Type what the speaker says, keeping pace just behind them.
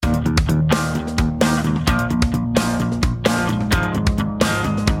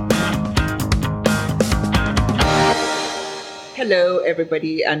Hello,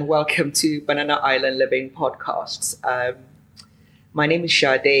 everybody, and welcome to Banana Island Living Podcasts. My name is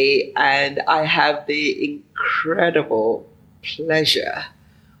Sade, and I have the incredible pleasure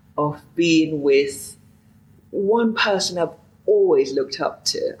of being with one person I've always looked up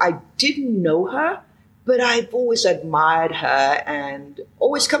to. I didn't know her, but I've always admired her and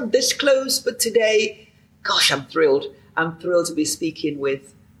always come this close. But today, gosh, I'm thrilled. I'm thrilled to be speaking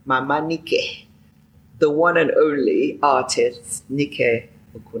with Mama Nike, the one and only artist, Nike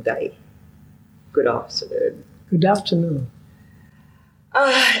Okudai. Good afternoon. Good afternoon.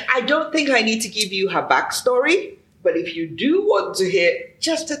 I don't think I need to give you her backstory, but if you do want to hear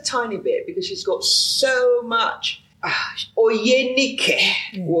just a tiny bit, because she's got so much.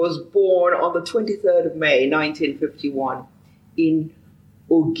 Oyenike was born on the 23rd of May, 1951, in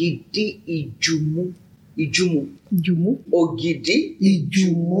Ogidi, Ijumu. Ogidi,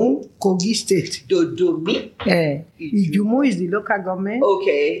 Ijumu, Kogi State. Dodomi. Ijumu is the local government.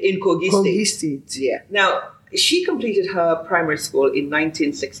 Okay, in Kogi State. State. Yeah. Now, she completed her primary school in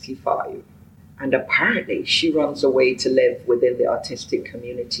 1965, and apparently she runs away to live within the artistic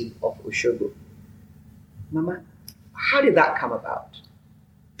community of Osogbo. Mama, how did that come about?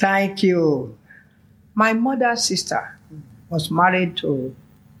 Thank you. My mother's sister was married to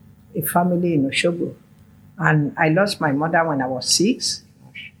a family in Osogbo, and I lost my mother when I was 6.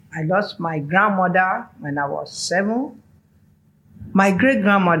 I lost my grandmother when I was 7. My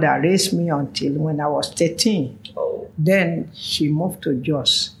great-grandmother raised me until when I was 13. Oh. Then she moved to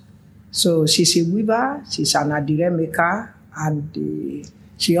Jos. So she's a weaver, she's an adire maker, and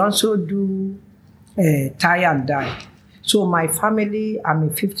she also do tie and dye. So my family, I'm a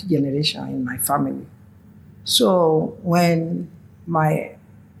 5th generation in my family. So when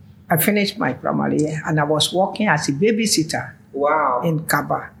I finished my primary and I was working as a babysitter in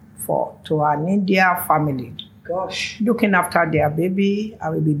Kaba to an Indian family. Gosh. Looking after their baby. I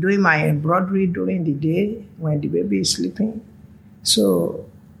will be doing my embroidery during the day when the baby is sleeping. So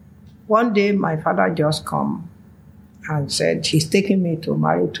one day my father just come and said he's taking me to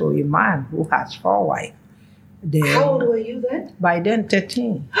marry to a man who has 4 wives. How old were you then? By then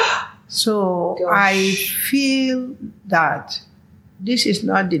 13. So Gosh. I feel that this is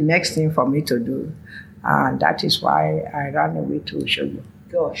not the next thing for me to do. And that is why I ran away to Osogbo.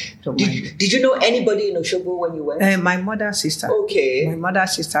 Gosh. Did you know anybody in Osogbo when you went? My mother's sister. Okay. My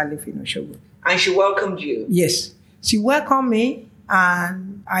mother's sister lived in Osogbo. And she welcomed you? Yes. She welcomed me,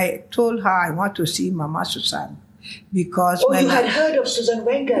 and I told her I want to see Mama Susan. Because you had heard of Susan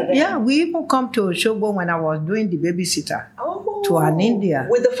Wenger then? Yeah, we even come to Osogbo when I was doing the babysitter to an India.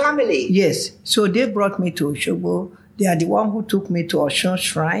 With the family? Yes. So they brought me to Osogbo. They are the one who took me to Osun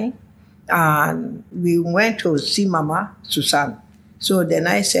Shrine, and we went to see Mama Susan. So then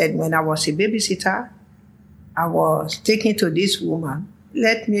I said, when I was a babysitter, I was taken to this woman.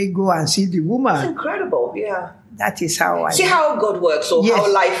 Let me go and see the woman. That's incredible, yeah. That is how I... See how God works or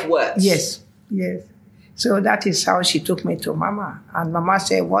how life works. Yes. So that is how she took me to Mama. And Mama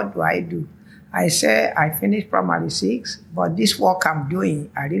said, what do I do? I said, I finished primary 6, but this work I'm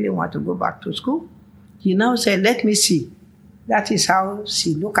doing, I really want to go back to school. He now said, let me see. That is how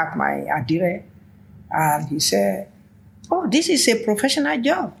she looked at my adire. And he said, oh, this is a professional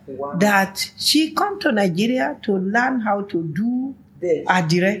job. Wow. That she come to Nigeria to learn how to do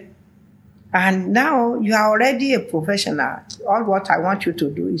adire. And now you are already a professional. All what I want you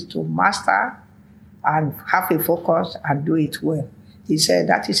to do is to master and have a focus and do it well. He said,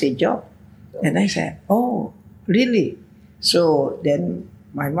 that is a job. And I said, oh, really? So then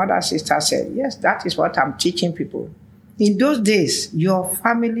my mother's sister said, yes, that is what I'm teaching people. In those days, your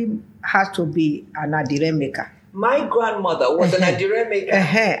family has to be an adire maker. My grandmother was an adire maker.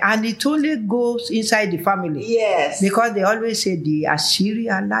 And it only goes inside the family. Yes. Because they always say the Ashiri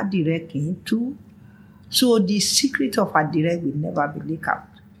Aladire came too. So the secret of adire will never be leaked out.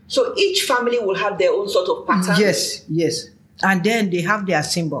 So each family will have their own sort of pattern? Yes. And then they have their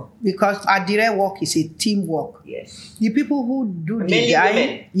symbol. Because adire work is a teamwork. Yes. The people who do the mainly dyeing.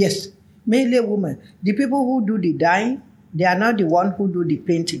 Women. Yes, mainly women. The people who do the dyeing, they are not the one who do the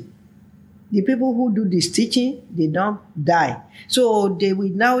painting. The people who do the stitching, they don't dye. So they will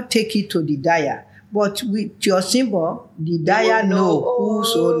now take it to the dyer. But with your symbol, the dyer know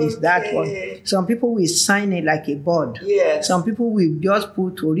whose own is that one. Some people will sign it like a board. Yes. Some people will just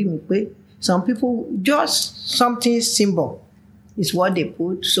put Orimipe. Some people just something symbol is what they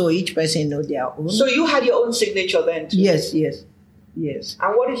put. So each person know their own. So you had your own signature then too? Yes.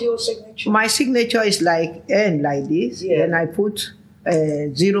 And what is your signature? My signature is like N, like this. Yeah. Then I put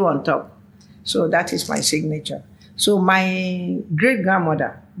 0 on top. So that is my signature. So my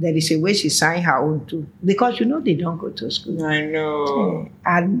great-grandmother, there is a way she signed her own too. Because they don't go to school. I know.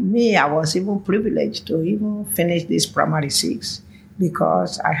 And me, I was even privileged to even finish this primary 6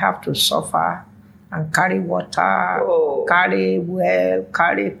 because I have to suffer and carry water, carry well,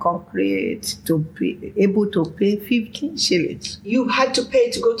 carry concrete to be able to pay 15 shillings. You had to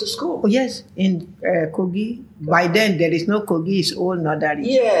pay to go to school? Oh, yes, in Kogi. By then, there is no Kogi, it's all Northern.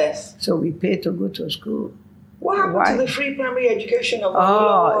 Yes. So we pay to go to school. What happened to the free primary education of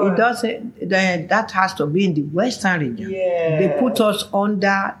it doesn't. That has to be in the Western region. Yeah. They put us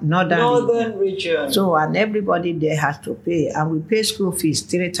under Northern region. So, and everybody there has to pay. And we pay school fees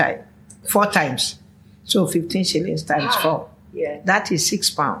 4 times. So 15 shillings times 4. Yeah. That is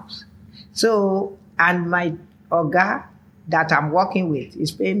 £6. So, and my Oga that I'm working with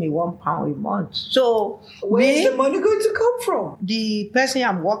is paying me £1 a month. So where's the money going to come from? The person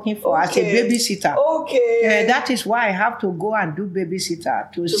I'm working for as a babysitter. Okay. That is why I have to go and do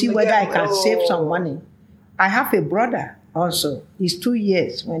babysitter to see whether I can save some money. I have a brother also. He's 2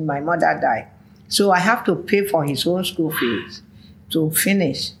 years when my mother died. So I have to pay for his own school fees to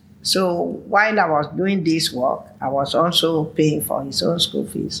finish. So while I was doing this work, I was also paying for his own school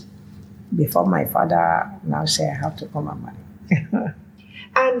fees before my father now said I have to come and marry.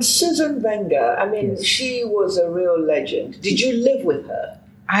 And Susan Wenger, yes. She was a real legend. Did you live with her?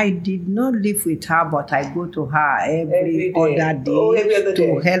 I did not live with her, but I go to her every other day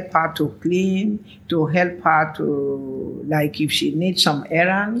to help her to clean, to help her to, like if she needs some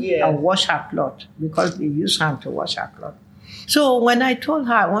errand, and wash her clothes, because they use hand to wash her clothes. So when I told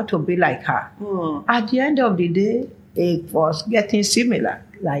her I want to be like her, at the end of the day, it was getting similar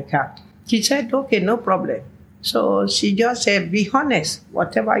like her. She said, okay, no problem. So she just said, be honest.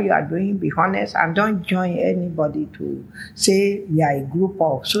 Whatever you are doing, be honest, and don't join anybody to say we are a group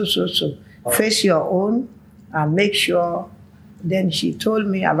of so. Face your own and make sure. Then she told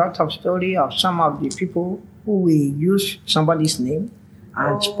me a lot of story of some of the people who will use somebody's name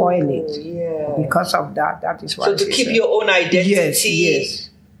and spoil it. Yeah. Because of that, that is why. So to keep your own identity.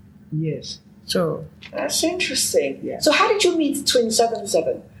 Yes. So that's interesting. Yeah. So how did you meet Twin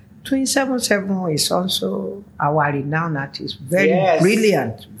 77? Twin 77 is also our renowned artist. Very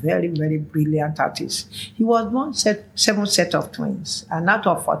brilliant, very, very brilliant artist. He was born 7 set of twins, and out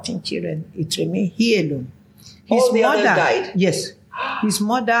of 14 children, it remained he alone. His mother died? Yes. His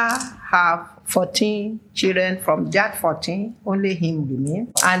mother have 14 children. From that 14, only him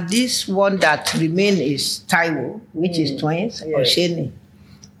remained. And this one that remained is Taiwo, which is twins, Osheni,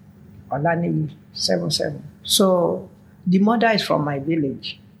 Olani 77. So the mother is from my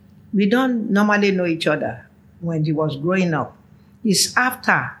village. We don't normally know each other when he was growing up. It's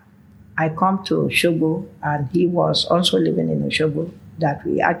after I come to Osogbo and he was also living in Osogbo that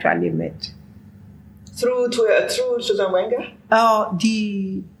we actually met. Through Susan Wenger?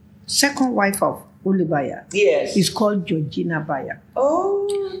 The second wife of Olibaya is called Georgina Baya. Oh.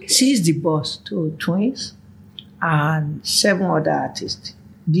 Okay. She's the boss to twins and 7 other artists.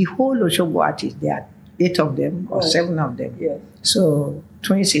 The whole Osogbo artists, there are 8 of them or 7 of them. Yes. So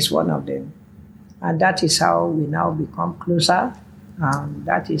twins is one of them. And that is how we now become closer.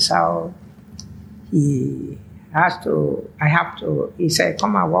 That is how he said,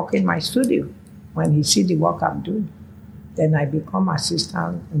 come and work in my studio. When he see the work I'm doing, then I become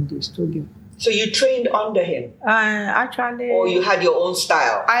assistant in the studio. So you trained under him? Actually. Or you had your own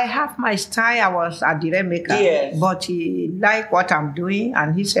style? I have my style. I was a dire maker. Yes. But he liked what I'm doing,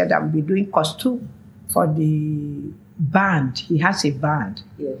 and he said I'll be doing costume for the band. He has a band.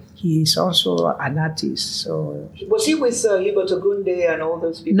 Yes. He is also an artist. So was he with Hubert Ogunde and all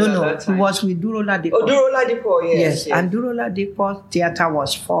those people? No. He was with Duro Ladipo. Oh, Duro Ladipo, yes. And Duro Ladipo theater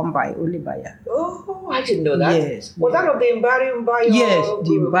was formed by Olibaya. Oh, I didn't know that. Yes. Was that of the Mbari Mbayo? Yes, the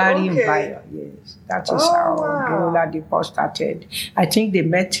group? Mbari Mbayo. Yes, that is how Duro Ladipo started. I think they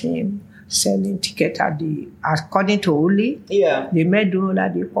met him selling ticket at according to Oli. Yeah. They met Duro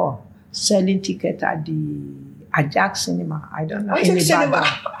Ladipo selling ticket at the Ajax Cinema. I don't know. Ajax Cinema.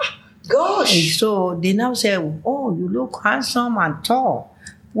 Gosh. And so they now say, oh, you look handsome and tall.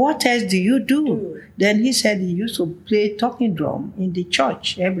 What else do you do? Then he said he used to play talking drum in the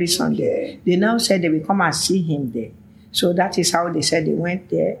church every Sunday. They now said they will come and see him there. So that is how they said they went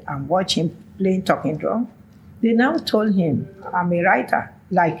there and watched him playing talking drum. They now told him, I'm a writer,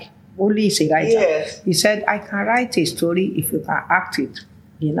 like Oli is a writer. Yes. He said, I can write a story if you can act it.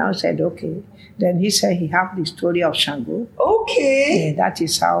 He now said, okay. Then he said he had the story of Shango. Okay. Yeah, that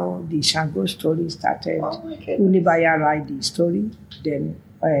is how the Shango story started. Oh my goodness. Olibaya write the story, then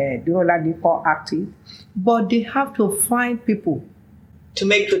Duro Ladipo acted. But they have to find people to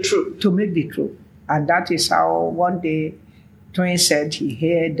make the truth. To make the truth. And that is how one day Twin said he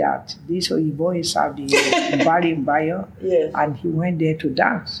heard that this Oyibo is at the Bari in Bayo, Yes. and he went there to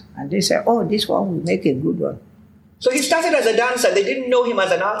dance. And they said, oh, this one will make a good one. So he started as a dancer. They didn't know him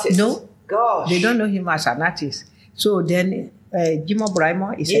as an artist. No. Gosh. They don't know him as an artist. So then Jimo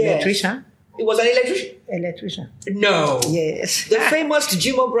Braimo is Yes. electrician. He was an electrician? Electrician. No. Yes. The famous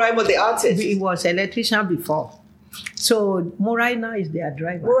Jimo Braimo, the artist. He was electrician before. So Moraina is their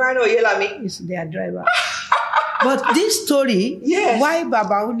driver. Morano Yelami. Is their driver. But this story, Yes. why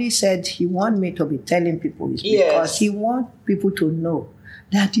Baba Uli said he want me to be telling people is Yes. because he want people to know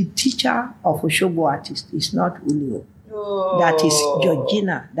that the teacher of Oshobo artist is not Ulio. Oh. That is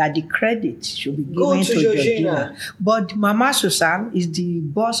Georgina, that the credit should be Go given to to Georgina. Georgina. But Mama Susan is the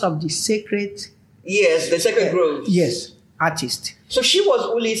boss of the sacred, Yes, the second grove. yes, artist. So she was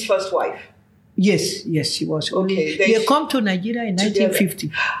Uli's first wife. Yes, she was. Okay, then They she- come to Nigeria in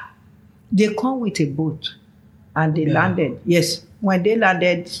 1950. They come with a boat and they landed. Yes, when they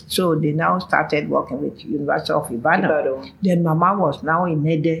landed, so they now started working with University of Ibadan. Ibadan. Then Mama was now in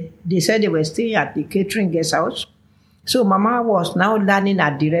Ede. They said they were staying at the catering guest house. So Mama was now learning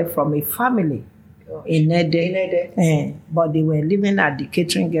Adire from a family in Ede. In Ede. But they were living at the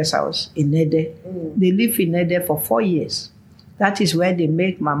catering guest house in Ede. They lived in Ede for 4 years. That is where they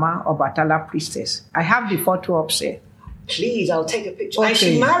make Mama Obatala priestess. I have the photo upstairs. Please, I'll take a picture. Okay. And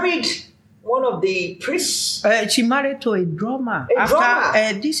she married one of the priests. She married to a drummer. A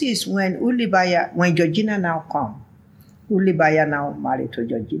drummer? This is when Ulibaya, when Georgina now come. Ulibaya now married to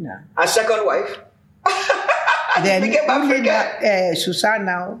Georgina. A second wife. Then Became African. Susan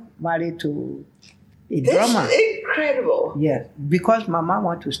now married to a This drummer. is incredible. Yes, because Mama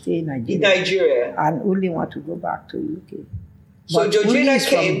want to stay in In Nigeria Nigeria. and Uli want to go back to UK. So But Georgina Uli is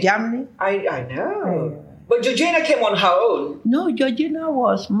came. from Germany. I know. But Georgina came on her own. No, Georgina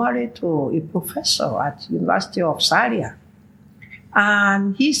was married to a professor at University of Zaria.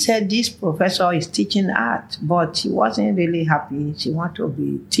 And he said this professor is teaching art, but she wasn't really happy. She wanted to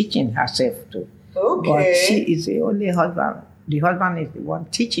be teaching herself too. Okay. But she is the only husband. The husband is the one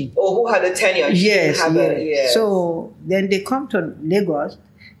teaching. Or who had a tenure. She Yes, didn't have a- yes. So then they come to Lagos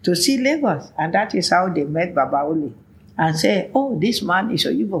to see Lagos. And that is how they met Baba Uli. And say, oh, this man is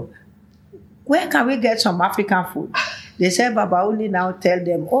Oyibo. Where can we get some African food? They said Baba Uli now tell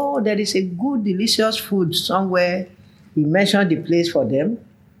them, oh, there is a good, delicious food somewhere. He mentioned the place for them.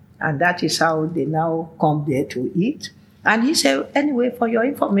 And that is how they now come there to eat. And he said, anyway, for your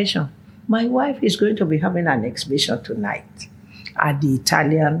information, my wife is going to be having an exhibition tonight at the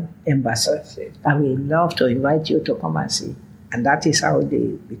Italian embassy. That's it. I would love to invite you to come and see. And that is how they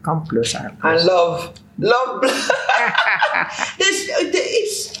become closer. And closer. And love.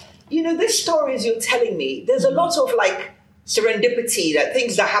 These stories you're telling me, there's a lot of like serendipity, that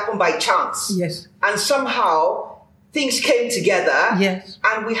things that happen by chance. Yes. And somehow things came together. Yes.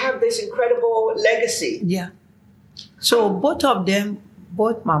 And we have this incredible legacy. Yeah. So both of them,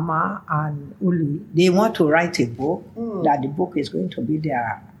 both Mama and Uli, they want to write a book, that the book is going to be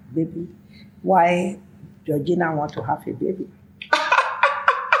their baby. Why Georgina want to have a baby.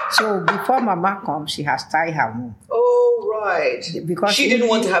 So before Mama comes, she has tied her womb. Oh, right. Because she didn't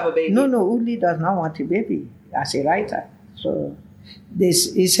want to have a baby. No, Uli does not want a baby as a writer. So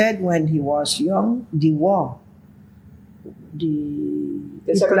he said when he was young, the war,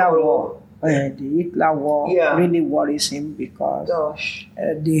 the Second Hitler World War, the Hitler War really worries him because Gosh.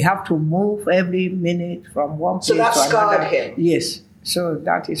 they have to move every minute from one place So that to another. scarred him. Yes. So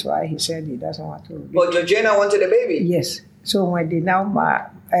that is why he said he doesn't want to. But Georgina wanted a baby. Yes. So when he now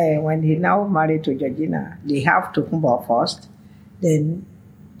married to Georgina, they have Tokumbo first. Then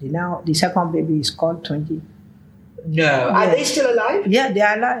the second baby is called Tunji. No. Are they still alive? Yeah, they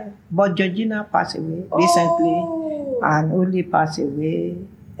are alive. But Georgina passed away recently, Oh. and only passed away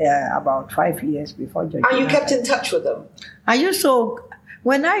about 5 years before Georgina. And you kept died. in touch with them? I used to,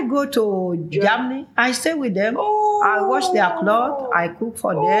 when I go to Germany, I stay with them. Oh. I wash their clothes. I cook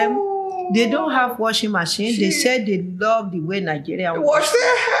for them. Oh. They don't have washing machine. They said they love the way Nigeria Wash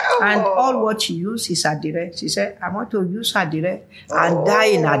their hair. And all what she used is Adire. She said, I want to use Adire and die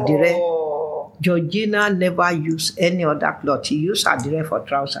in Adire. Oh. Georgina never used any other cloth. She used Adire for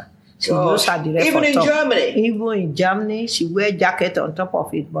trouser. She Gosh. used Adire Even for in top. Germany? Even in Germany, she wear jacket on top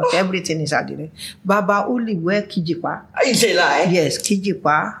of it, but everything is Adire. Baba only wear kijikwa. Is it lie? Yes,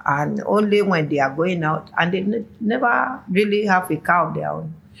 kijikwa, and only when they are going out. And they never really have a car of their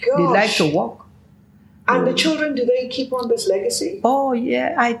own. They like Gosh. to walk. And the children, do they keep on this legacy? Oh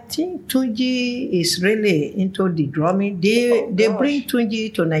yeah, I think Tunji is really into the drumming. They gosh. bring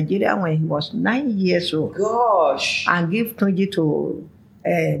Tunji to Nigeria when he was 9 years old Gosh. and give Tunji to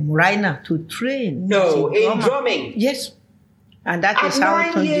Muraina to train. No, in drumming. Yes. And that At is how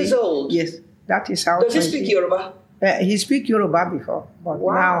 9 years old? Yes, that is how. Does he speak Yoruba? He speak Yoruba before, but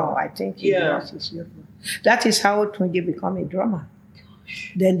Wow. now I think he lost his Yoruba. That is how Tunji became a drummer.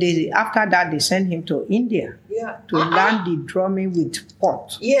 Then after that, they sent him to India to learn the drumming with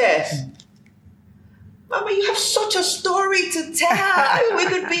pot. Yes. Mama, you have such a story to tell. I mean, we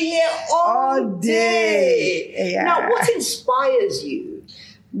could be here all day. Yeah. Now, what inspires you?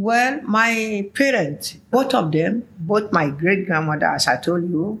 Well, my parents, both of them, both my great-grandmother, as I told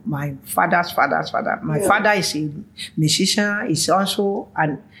you, my father's father. My father is a musician, is also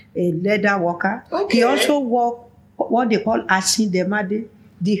a leather worker. Okay. He also worked what they call asin demade,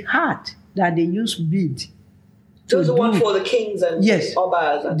 the hat that they use bead. Those are one for the kings and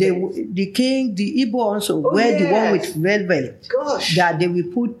obas. And the king, the Igbo also wear the one with velvet. Gosh. That they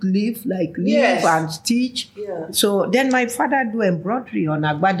will put leaf and stitch. Yeah. So then my father do embroidery on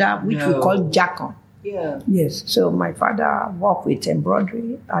agbada, which we call jakon. Yeah. Yes. So my father work with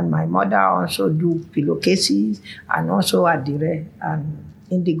embroidery, and my mother also do pillowcases and also adire and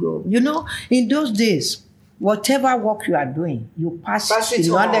indigo. You know, in those days, whatever work you are doing, you pass the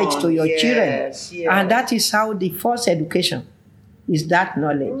knowledge to your children. And that is how the first education is that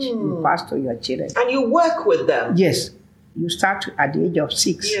knowledge you pass to your children. And you work with them? Yes. You start at the age of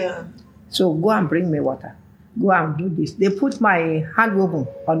 6. Yeah. So go and bring me water. Go and do this. They put my handwoven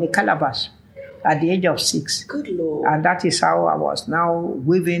on the calabash at the age of 6. Good Lord. And that is how I was now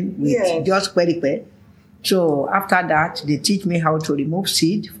weaving with just peripe. So after that, they teach me how to remove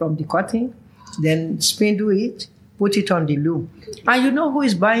seed from the cotton. Then spindle it, put it on the loom. And you know who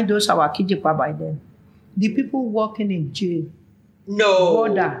is buying those our kijikpa by then? The people working in jail. No.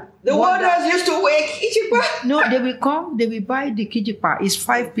 The warders used to wear kijikpa? No, they will come, they will buy the kijikpa. It's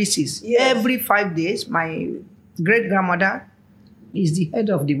 5 pieces. Yes. Every 5 days, my great-grandmother is the head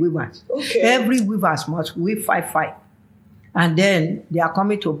of the weavers. Okay. Every weavers must weave 5. And then they are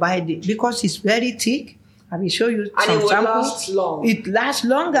coming to buy because it's very thick. I will show you some samples. And it will last long. It lasts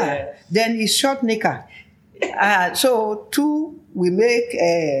longer than a short knicker. So 2, we make,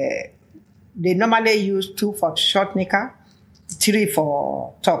 they normally use 2 for short knicker, 3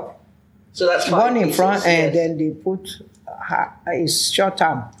 for top. So that's 5 1 in pieces, front, and then they put his short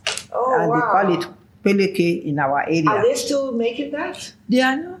arm. Oh, and they call it peleke in our area. Are they still making that? They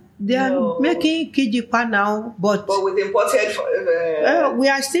are not. They are making kijikpa now, but with imported. we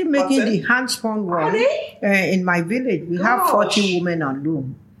are still making cotton? the hand-spun one. Are they? In my village, we have 40 women on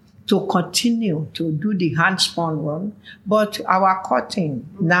loom to continue to do the hand-spun one. But our cotton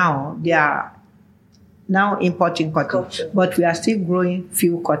now, they are now importing cotton. But we are still growing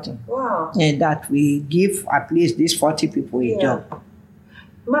few cotton. Wow. And that we give at least these 40 people a job.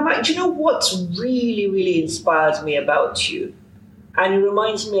 Mama, do you know what really, really inspires me about you? And it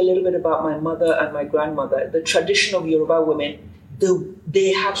reminds me a little bit about my mother and my grandmother. The tradition of Yoruba women,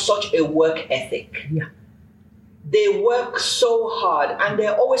 they have such a work ethic. Yeah. They work so hard and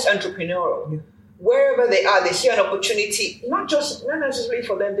they're always entrepreneurial. Yeah. Wherever they are, they see an opportunity, not necessarily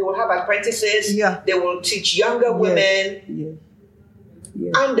for them. They will have apprentices. Yeah. They will teach younger women. Yeah.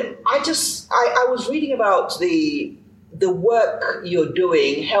 Yeah. And I was reading about the work you're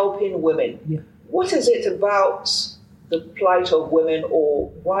doing, helping women. Yeah. What is it about the plight of women, or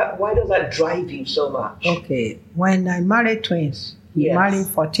why does that drive you so much? Okay. When I married twins, he married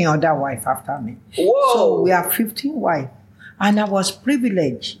 14 other wives after me. Whoa. So we are 15 wives. And I was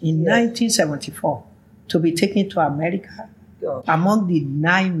privileged in 1974 to be taken to America among the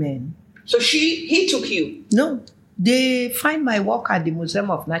 9 men. So he took you? No. They find my work at the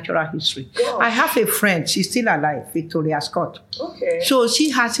Museum of Natural History. I have a friend, she's still alive, Victoria Scott. Okay. So she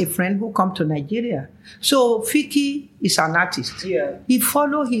has a friend who come to Nigeria. So Fiki is an artist. Yeah. He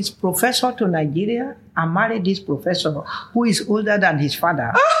followed his professor to Nigeria and married this professor who is older than his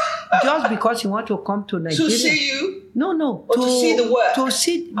father. Just because he want to come to Nigeria. To see you? No. To see the work? To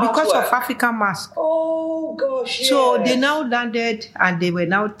see, because of African mask. Oh, gosh, yes. So they now landed and they were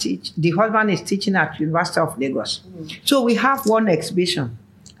now the husband is teaching at University of Lagos. So we have one exhibition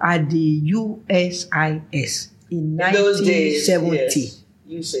at the USIS in 1970.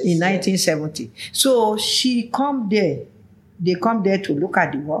 In 1970. So she come there. They come there to look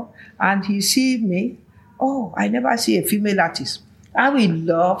at the work and he see me. Oh, I never see a female artist. I will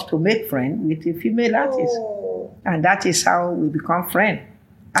love to make friends with a female artist. And that is how we become friends.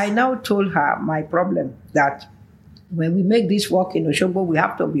 I now told her my problem, that when we make this work in Osogbo, we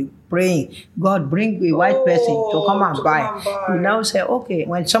have to be praying, God, bring a white person to come and buy. We now say, okay,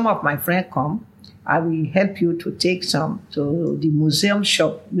 when some of my friends come, I will help you to take some to the museum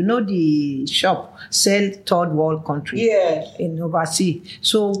shop. You know the shop sell third world country in overseas.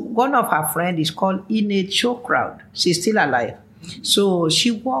 So one of her friends is called Enid Showcrowd. She's still alive. So she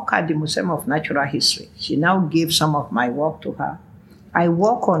worked at the Museum of Natural History. She now gave some of my work to her. I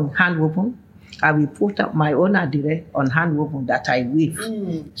work on handwoven. I will put up my own adire on handwoven that I weave.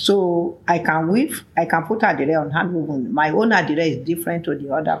 So I can weave, I can put adire on handwoven. My own adire is different to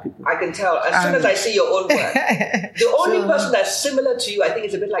the other people. I can tell. As soon as I see your own work. The only person that's similar to you, I think,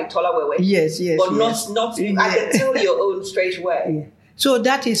 is a bit like Tola Wewe. Yes. But not I can tell your own straight way. Yeah. So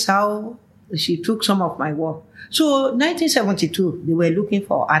that is how she took some of my work. So 1972, they were looking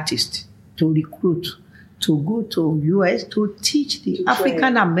for artists to recruit, to go to US to teach the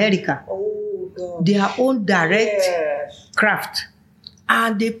African America their own direct craft.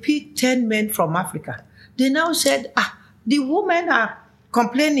 And they picked 10 men from Africa. They now said, the women are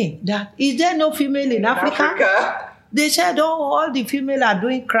complaining that, is there no female in Africa? They said, all the female are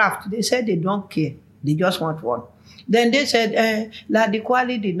doing craft. They said they don't care. They just want one. Then they said, Ladi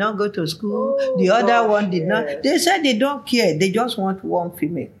Kwali did not go to school. The other one did not. They said they don't care. They just want one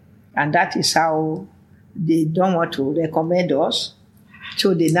female. And that is how they don't want to recommend us.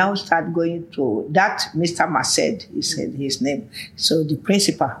 So they now start going to that Mr. Mased, he said his name. So the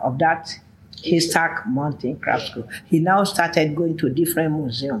principal of that Haystack Mountain Craft School, he now started going to different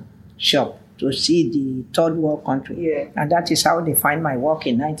museum shop to see the third world country. And that is how they find my work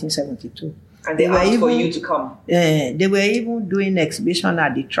in 1972. And they asked for you to come. They were even doing exhibition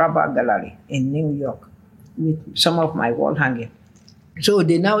at the Traber Gallery in New York with some of my wall hanging. So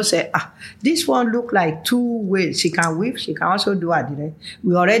they now say, this one look like two ways. She can weave, she can also do adire.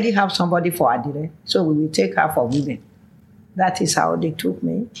 We already have somebody for adire, so we will take her for weaving. That is how they took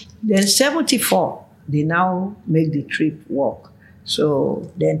me. Then 74, they now make the trip work. So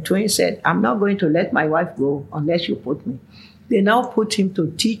then Twin said, I'm not going to let my wife go unless you put me. They now put him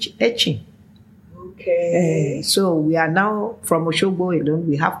to teach etching. Okay. So we are now, from Oshogbo alone,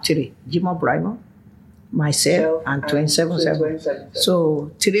 we have 3. Jimo Brimo, myself, and 27.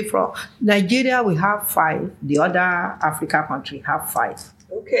 So 3 from Nigeria, we have 5. The other Africa country have 5.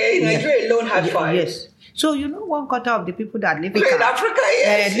 Okay, Nigeria alone had 5. Yes. So you know 1/4 of the people that live in Africa,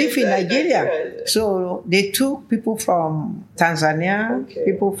 live in Nigeria. So they took people from Tanzania,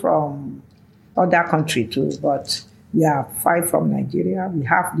 people from other country too. But we have 5 from Nigeria. We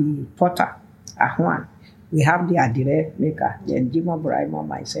have the potter, Ahwan. We have the adire maker, then Jimo Brimo,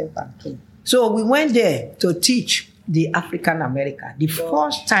 myself, and Tony. So we went there to teach the African America. The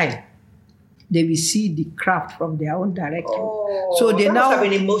first time they will see the craft from their own direction. So they now have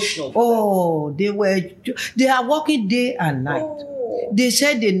been emotional. They are working day and night. They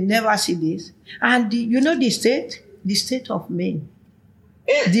said they never see this. And the state of Maine.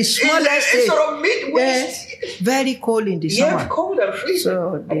 The smallest state. Sort of Midwest. Very cold in the summer. Yeah, cold and freezing.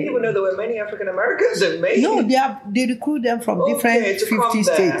 So I didn't even know there were many African Americans in Maine. No, they recruit them from different 50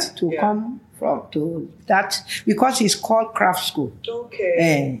 states to come to that, because it's called craft school.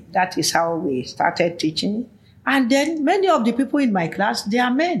 Okay. That is how we started teaching. And then many of the people in my class, they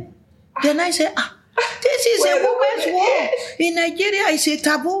are men. Then I say, this is a woman's work. In Nigeria, it's a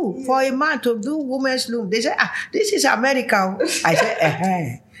taboo for a man to do women's loom. They say, this is America. I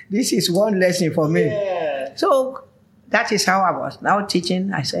say, this is one lesson for me. Yeah. So that is how I was now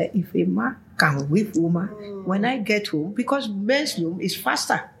teaching. I said, if a man can weave woman, when I get home, because men's loom is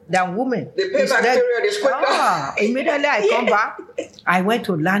faster than women. The payback period is quicker. Immediately I come back, I went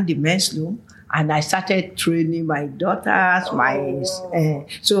to learn the men's loom. And I started training my daughters,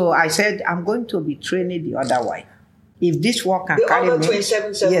 so I said, I'm going to be training the other wife. If this work can carry me,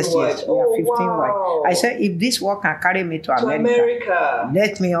 27 yes, wives. we are 15 wives. I said, if this work can carry me to America,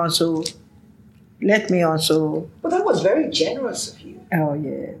 let me also. But that was very generous of you. Oh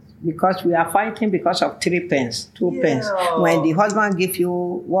yes, because we are fighting because of 3 pence, 2 pence. When the husband gives you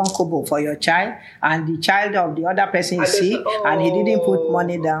 1 kobo for your child, and the child of the other person is sick, and he didn't put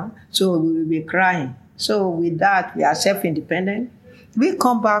money down, so we will be crying. So with that, we are self-independent. We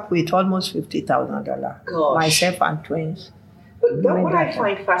come back with almost $50,000. Myself and twins. But what I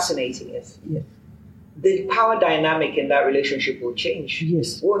find fascinating is the power dynamic in that relationship will change.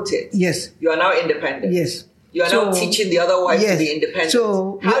 Yes. Won't it? Yes. You are now independent. Yes. You are now teaching the other wife to be independent.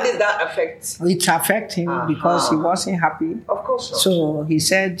 So how did that affect? It affected him because he wasn't happy. Of course not. So he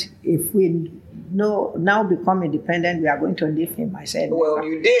said, if we now become independent, we are going to leave him. I said, well, never.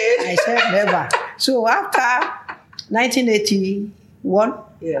 You did. I said, never. So after 1981,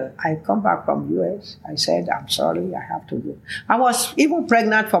 I come back from US. I said, I'm sorry, I have to go. I was even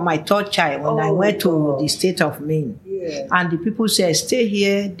pregnant for my 3rd child when I went to the state of Maine. Yeah. And the people said, stay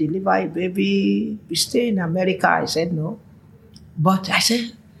here, deliver a baby, stay in America. I said, no. But I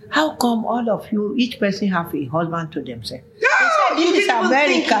said, how come all of you, each person have a husband to themselves? No, you This is didn't even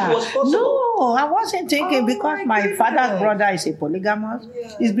think it was possible. No, I wasn't thinking because my goodness. father's brother is a polygamous.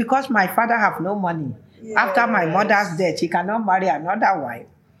 Yeah. It's because my father have no money. After my mother's death, he cannot marry another wife.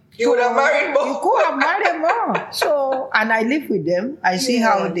 You would have married more. You could have married more. So, and I live with them. I see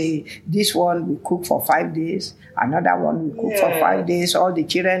how this one we cook for 5 days, another one we cook for 5 days. All the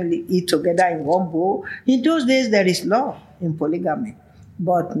children eat together in one bowl. In those days, there is love in polygamy.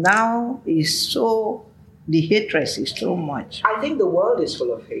 But now the hatred is too much. I think the world is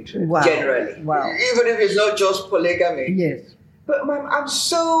full of hatred, Wow. generally. Wow. Even if it's not just polygamy. Yes. But ma'am,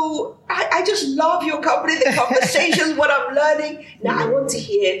 I just love your company, the conversations, what I'm learning. Now I want to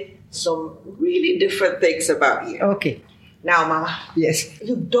hear some really different things about you. Okay. Now, Mama, Yes.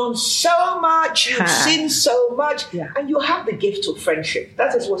 you've done so much, you've seen so much, and you have the gift of friendship.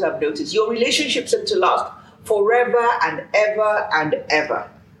 That is what I've noticed. Your relationships seem to last forever and ever and ever.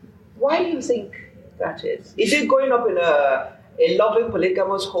 Why do you think that is? Is it growing up in a loving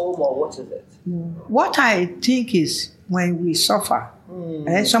polygamous home, or what is it? What I think is when we suffer,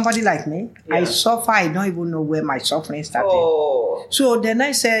 somebody like me, I suffer, I don't even know where my suffering started. Oh. So then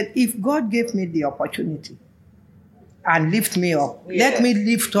I said, if God gave me the opportunity and lift me up, let me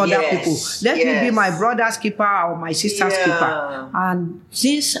lift other people. Let me be my brother's keeper or my sister's keeper. And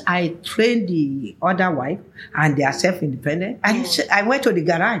since I trained the other wife and they are self-independent, I went to the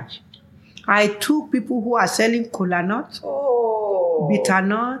garage. I took people who are selling cola nut, bitter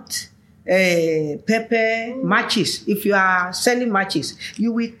nut, pepper, matches. If you are selling matches,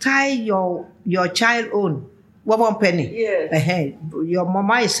 you will tie your child own 1 penny. Yes. Your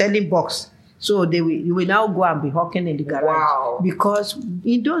mama is selling box. So you will now go and be hawking in the garage. Wow. Because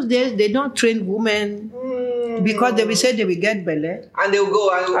in those days, they don't train women because they will say they will get belly. And they'll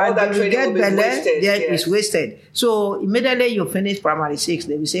go and all that training will be wasted. Then it's wasted. So immediately you finish primary 6,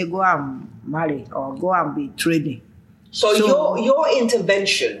 they will say go and marry or go and be trading. So your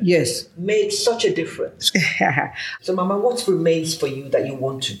intervention made such a difference. So Mama, what remains for you that you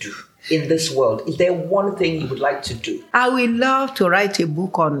want to do in this world? Is there one thing you would like to do? I would love to write a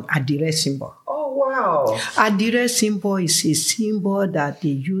book on Adire symbol. Oh, wow. Adire symbol is a symbol that they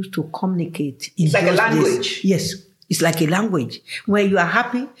use to communicate. It's like a language. Yes, it's like a language. When you are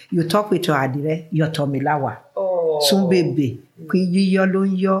happy, you talk with your Adire, your Tomilawa. Sunbebe, Kiyiyọ ló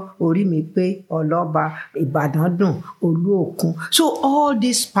ń yọ, orí mi pé, ọlọ́ba, Ìbàdàn dùn, Olú Òkun. So all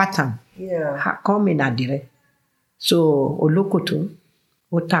this pattern come in Adire. So Olókòtó,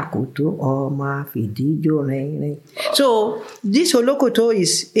 Otakoto, Ọmọ Fìdíjọ rẹ̀. So this Olókòtó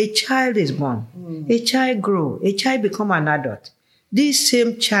is a child is born, a child grow, a child become an adult. This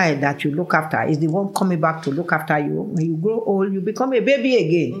same child that you look after is the one coming back to look after you. When you grow old, you become a baby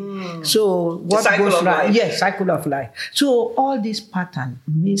again. So what goes right? Yes, cycle of life. So all this pattern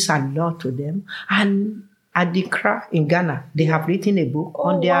means a lot to them. And at the Accra in Ghana, they have written a book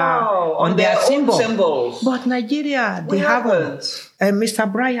on their symbols. But Nigeria, they haven't. Mr.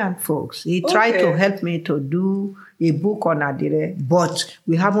 Brian, folks, he tried to help me to do a book on Adire, but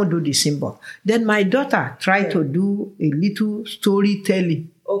we haven't do the symbol. Then my daughter tried to do a little storytelling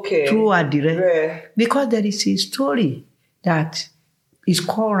through Adire. Because there is a story that is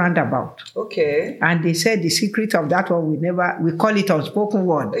called Roundabout. And they said the secret of that one, we call it unspoken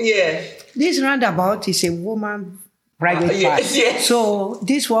word. This roundabout is a woman private part. So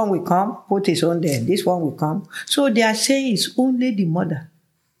this one will come, put his own there. This one will come. So they are saying it's only the mother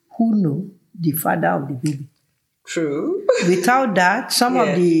who know the father of the baby. True. Without that, some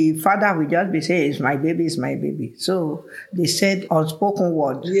of the father will just be saying, it's my baby, it's my baby. So they said unspoken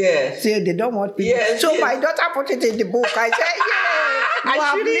word. So they don't want people. So my daughter put it in the book. I said, you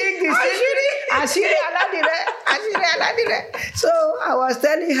have linked this thing. So I was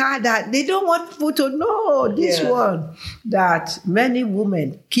telling her that they don't want people to know this one, that many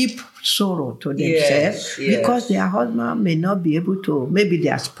women keep sorrow to themselves because their husband may not be able to, maybe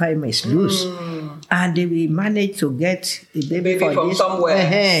their sperm is loose. And they will manage to get a baby from this.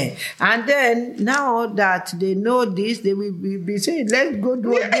 Somewhere. And then now that they know this, they will be saying, let's go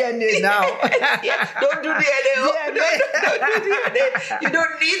do a DNA now. Don't do DNA. Don't do DNA. You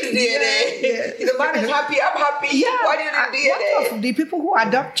don't need DNA. The man is happy, I'm happy. Why do you need DNA? What of the people who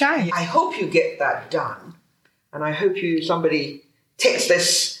adopt child? I hope you get that done. And I hope somebody takes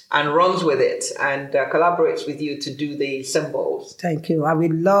this and runs with it and collaborates with you to do the symbols. Thank you. I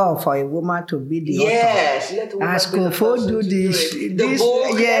would love for a woman to be the author. Let the woman be the person do this. The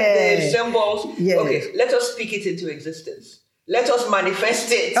book, the symbols. Okay, let us speak it into existence. Let us manifest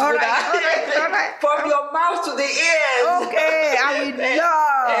it. All right. From your mouth to the ears. Okay, I would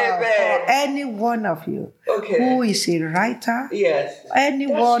love for any one of you who is a writer,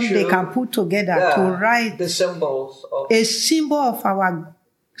 anyone they can put together to write the symbols of a symbol of our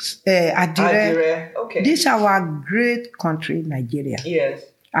Adire. Okay. This is our great country, Nigeria. Yes.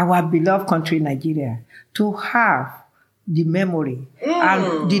 Our beloved country, Nigeria. To have the memory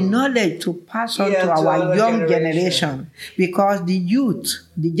and the knowledge to pass on to our young generation. Because the youth,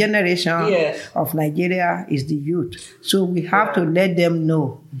 the generation of Nigeria is the youth. So we have to let them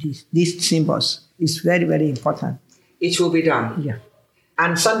know these symbols. It's very, very important. It will be done. Yeah.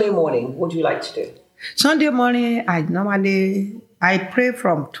 And Sunday morning, what do you like to do? Sunday morning, I pray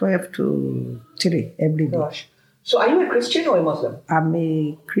from 12 to 3 every day. Gosh. So are you a Christian or a Muslim? I'm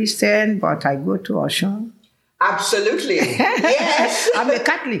a Christian, but I go to Oshun. Absolutely. Yes. I'm a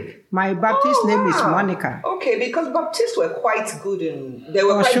Catholic. My Baptist name is Monica. Okay, because Baptists were quite good they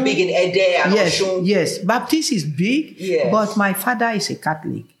were quite big in Ede and Oshun. Yes, Baptist is big, but my father is a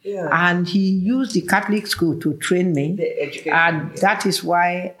Catholic. Yeah. And he used the Catholic school to train me. The education. And that is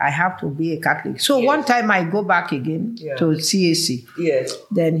why I have to be a Catholic. So one time I go back again to CAC. Yes.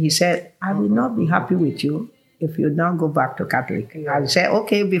 Then he said, I will not be happy with you if you don't go back to Catholic. I said,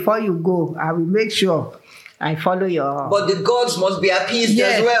 okay, before you go, I will make sure I follow your... But the gods must be appeased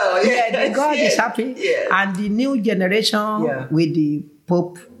as well. Yeah, the God is happy. Yes. And the new generation with the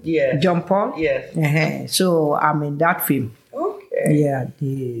Pope John Paul. Yes. So I'm in that film. Okay. Yeah,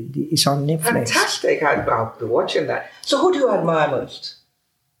 it's on Netflix. Fantastic. I'll be watching that. So who do you admire most?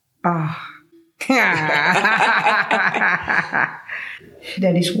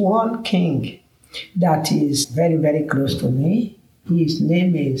 There is one king that is very, very close to me. His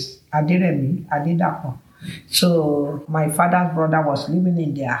name is Adiremi Adidapo. So my father's brother was living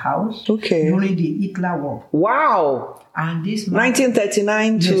in their house during the Hitler War. Wow. And this man,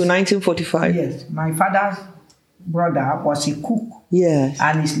 1939 to 1945. Yes. My father's brother was a cook. Yes.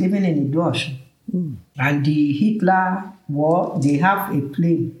 And he's living in Idosh. And the Hitler War, they have a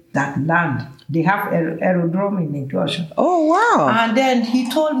plane that land. They have aerodrome in Idosh. Oh, wow. And then he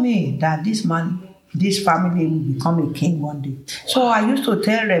told me that this family will become a king one day. So I used to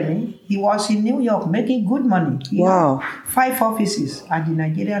tell Remy, he was in New York making good money. He had 5 offices at the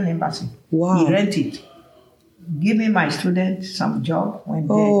Nigerian embassy. Wow. He rented. Give me my students some job when they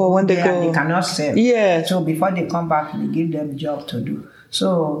go. They cannot sell. Yeah. So before they come back, we give them job to do.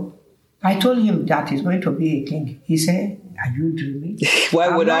 So I told him that he's going to be a king. He said, are you dreaming? Why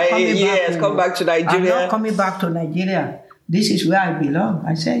would I? Come back to Nigeria. I'm not coming back to Nigeria. This is where I belong.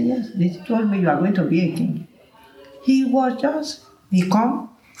 I said, yes. They told me you are going to be a king. He come.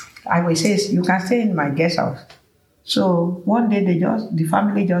 I will say, you can stay in my guest house. So one day the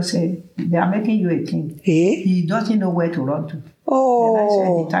family just said, they are making you a king. He doesn't know where to run to. Oh. And I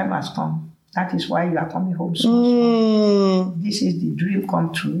said, the time has come. That is why you are coming home soon. This is the dream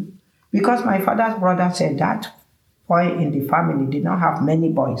come true. Because my father's brother said that boy in the family did not have many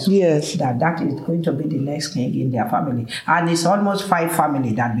boys. Yes. That is going to be the next king in their family. And it's almost 5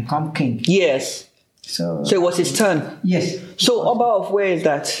 families that become king. Yes. So it was his turn? Yes. So Oba of where is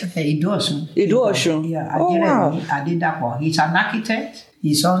that? Idoshun. Idoshun. Yeah. Wow. Adidapo. He's an architect.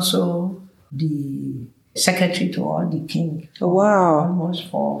 He's also the secretary to all the king. Wow. Almost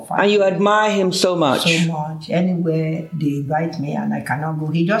 4 or 5. And you admire him so much? So much. Anywhere they invite me and I cannot go.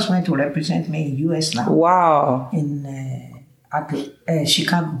 He just went to represent me in U.S. now. Wow. In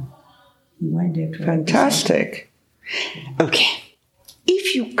Chicago. He went there to Fantastic. Okay.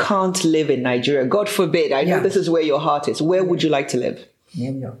 If you can't live in Nigeria, God forbid, I know this is where your heart is, where would you like to live?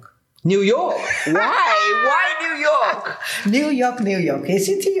 New York. New York? Why? Why New York? New York. A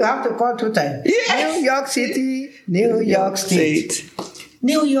city you have to call 2 times. Yes. New York City, New York State.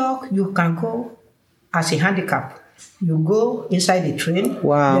 New York, you can go as a handicap. You go inside the train.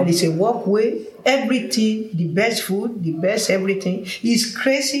 Wow. There is a walkway. Everything, the best food, the best everything. It's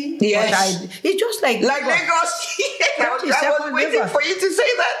crazy. Yes. It's just like Lagos. I was waiting for you to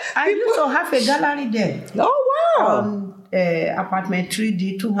say that. I used to have a gallery there. Oh, wow. On apartment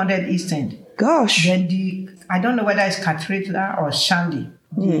 3D, 200 East End. Gosh. Then I don't know whether it's Katrina or Shandy,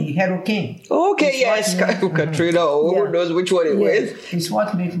 the Hurricane. Okay, yes, Katrina. Who knows which one it was? It's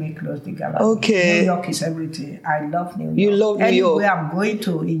what made me close the gallery. Okay. New York is everything. I love New York. You love New York. Anywhere I'm going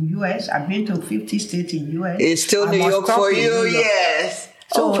to in U.S., I've been to 50 states in U.S. It's still New York for you, yes.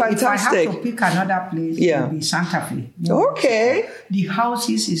 So fantastic. if I have to pick another place, it will be Santa Fe. Okay. The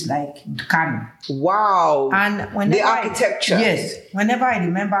houses is like Kano. Wow. And whenever the architecture. Whenever I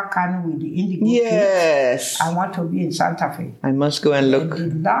remember Kano with the Indigo kids, I want to be in Santa Fe. I must go and look.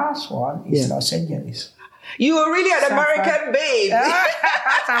 And the last one is Los Angeles. You were really an American babe.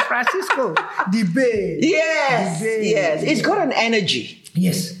 San Francisco, the Bay. Yes, The Bay. yes. It's got an energy.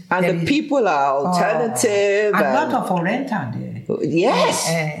 Yes. And the people are alternative. A lot of Oriental there. Yes,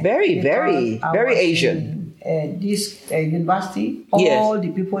 very, very Asian. This university, all the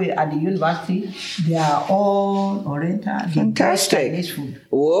people at the university, they are all Oriental. Fantastic. Chinese food.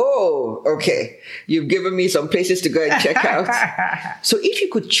 Whoa, okay. You've given me some places to go and check out. So if you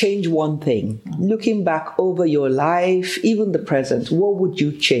could change one thing, looking back over your life, even the present, what would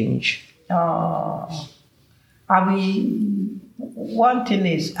you change? One thing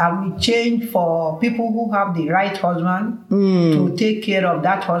is, I will change for people who have the right husband to take care of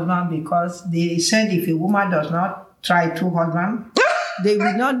that husband, because they said if a woman does not try 2 husbands, they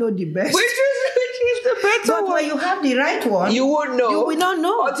will not know the best. Which is the better but one? when you have the right one, you won't know. You will not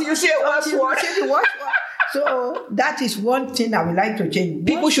know until you see a worse one. So that is one thing I would like to change.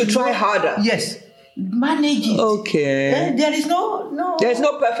 People should try harder. Yes. Manage it. Okay. There is no. There's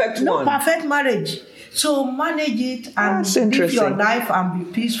no perfect one. No perfect marriage. So manage it and live your life and be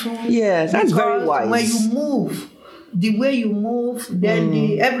peaceful. Yes, that's very wise. When you move, the way you move, then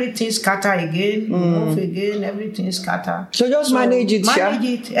everything scatter again. You move again, everything scatter. So just manage it, Manage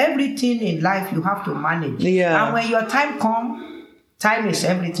it. Everything in life you have to manage. Yeah. And when your time comes, time is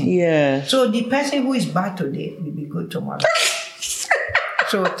everything. Yeah. So the person who is bad today will be good tomorrow.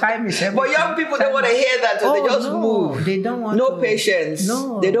 So time is everything. But young people don't want to hear that, so they just move. They don't want no patience.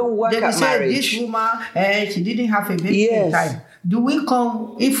 No. They don't work at marriage. This woman, she didn't have a baby in time. Do we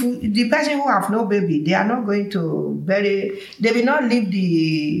come, the person who have no baby, they are not going to bury, they will not leave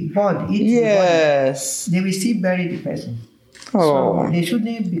the body. Yes. They will still bury the person. Oh. So they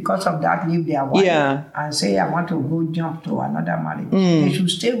shouldn't, because of that, leave their wife and say, I want to go jump to another marriage. They should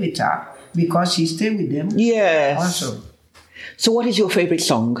stay with her because she stay with them. Yes. Also. So what is your favorite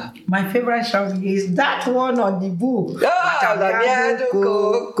song? My favorite song is that one on the book. When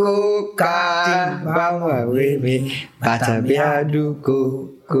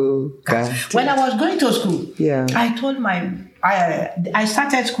I was going to school, I told I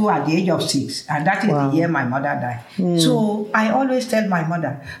started school at the age of 6, and that is the year my mother died. So I always tell my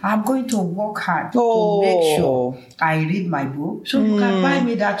mother, I'm going to work hard to make sure I read my book, so you can buy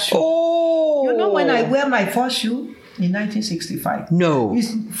me that shoe. You know, when I wear my first shoe, in 1965. No.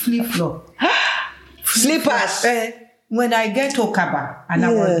 It's flip-flop. Slippers. When I get to Kaba and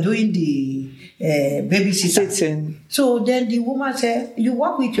I was doing the babysitting. So then the woman said, you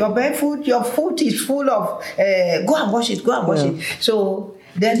walk with your barefoot, your foot is full of, go and wash it, it. So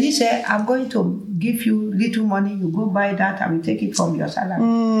then he said, I'm going to give you little money, you go buy that, I will take it from your salary.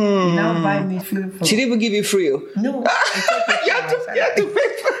 Now buy me flip-flop. She didn't even give you free? No. You have to pay for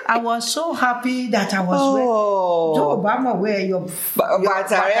it. I was so happy that I was Joe Obama wear your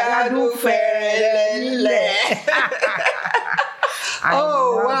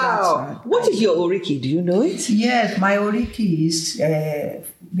Oh, wow. What is your Oriki? Do you know it? Yes, my Oriki is,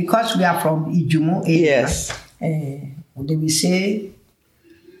 because we are from Ijumo area, they will say,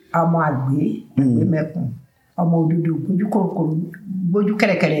 ọmọ àgbẹ̀ mẹ́kùn ọmọ òdúdú gbójú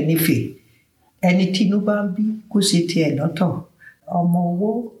kẹ̀rẹ̀kẹ̀rẹ̀ nífẹ̀ẹ́ ẹni tínú bá ń bí kó ṣe tiẹ̀ lọ́tọ̀ ọmọ owó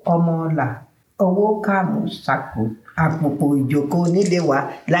ọmọ ọlà owó kàmú sàpò àpòpò ìjókòó nílé wa,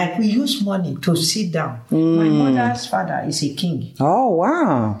 like we use money to sit down. My mother's father is a king. Oh,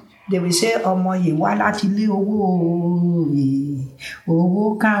 wow. They will say ọmọ yìí wá láti ilé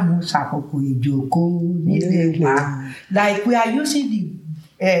owó kàmú sàpòpò ìjókòó nílé wa. Like we are using the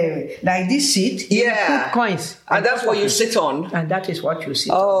like this seat, you put coins. And that's what you sit on. And that is what you sit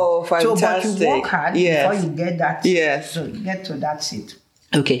on. Oh, fantastic. So, but you work hard before you get that. Yes. So you get to that seat.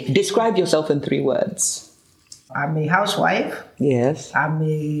 Okay. Describe yourself in 3 words. I'm a housewife. Yes.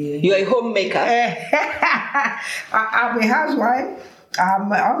 You're a homemaker. I'm a housewife.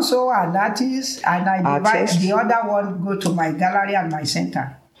 I'm also an artist. And I divide the other one, go to my gallery and my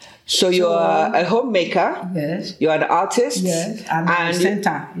center. So you're a homemaker. Yes. You're an artist. Yes. And my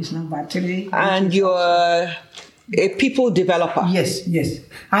center is number 3. And you're a people developer. Yes.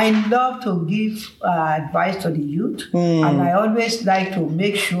 I love to give advice to the youth. And I always like to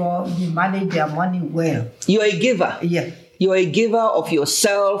make sure they manage their money well. You're a giver. Yeah. You're a giver of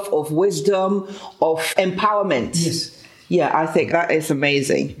yourself, of wisdom, of empowerment. Yes. Yeah, I think that is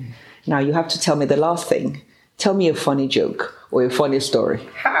amazing. Now you have to tell me the last thing. Tell me a funny joke or a funny story.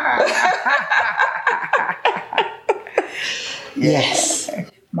 Yes.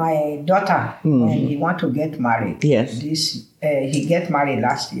 My daughter, when he want to get married, he get married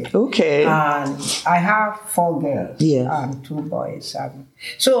last year. Okay. And I have 4 girls and 2 boys.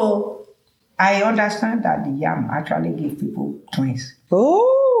 So I understand that the yam actually give people twins.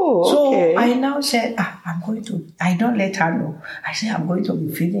 Oh. Oh, So okay. I now said, I don't let her know. I said, I'm going to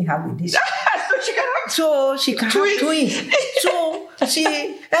be feeding her with this. So she can have So she can have twins. So she,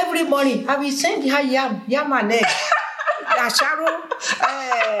 every morning, I will send her yam and egg. Asharo,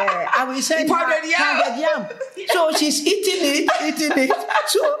 I will send her pounded yam. So she's eating it.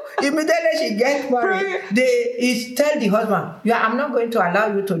 So immediately she gets married, they tell the husband, I'm not going to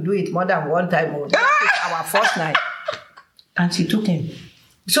allow you to do it more than one time. That is our first night. And she took him.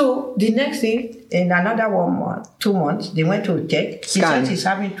 So the next thing, in another 1 month, 2 months, they went to check. She said she's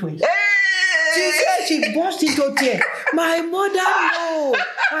having twins. She said she burst into tears. My mother no.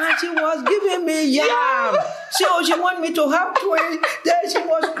 And she was giving me yam. So she wanted me to have twins. Then she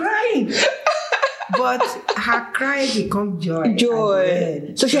was crying. But her cry became joy.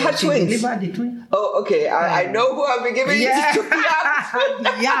 Joy. So she had twins. She delivered the twins. Oh, okay. I know who I've been giving this to.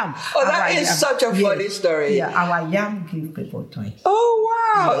 The yam. Oh, that is such a funny story. Yeah, our yam give people twins. Oh,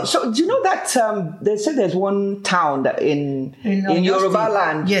 wow. Yeah. So do you know that they said there's one town that in Yoruba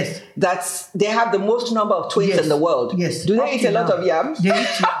land they have the most number of twins in the world. Yes. Do they eat a lot of yams? They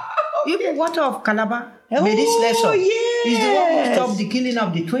eat yam. Even water of Calabar. Is the one who stopped the killing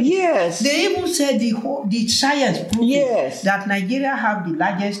of the twins. Yes. They even said the science proves that Nigeria have the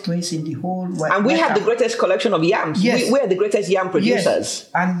largest twins in the whole world. And we have the greatest collection of yams. Yes. We are the greatest yam producers. Yes.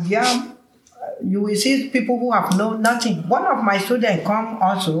 And yam, you will see people who have known nothing. One of my students come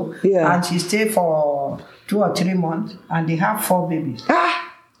also, and she stayed for 2 or 3 months, and they have 4 babies.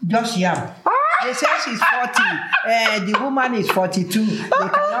 Just yam. They say she's 40. The woman is 42. They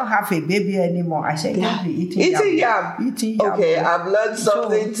cannot have a baby anymore. I said, don't be eating yam. Eating yam. Okay, I've learned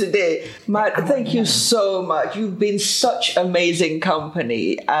something today. Matt, thank you so much. You've been such amazing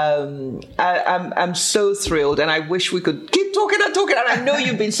company. I'm so thrilled, and I wish we could keep talking. And I know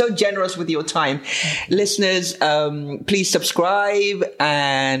you've been so generous with your time. Listeners, please subscribe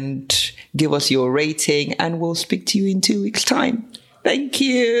and give us your rating, and we'll speak to you in 2 weeks' time. Thank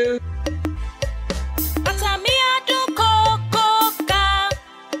you.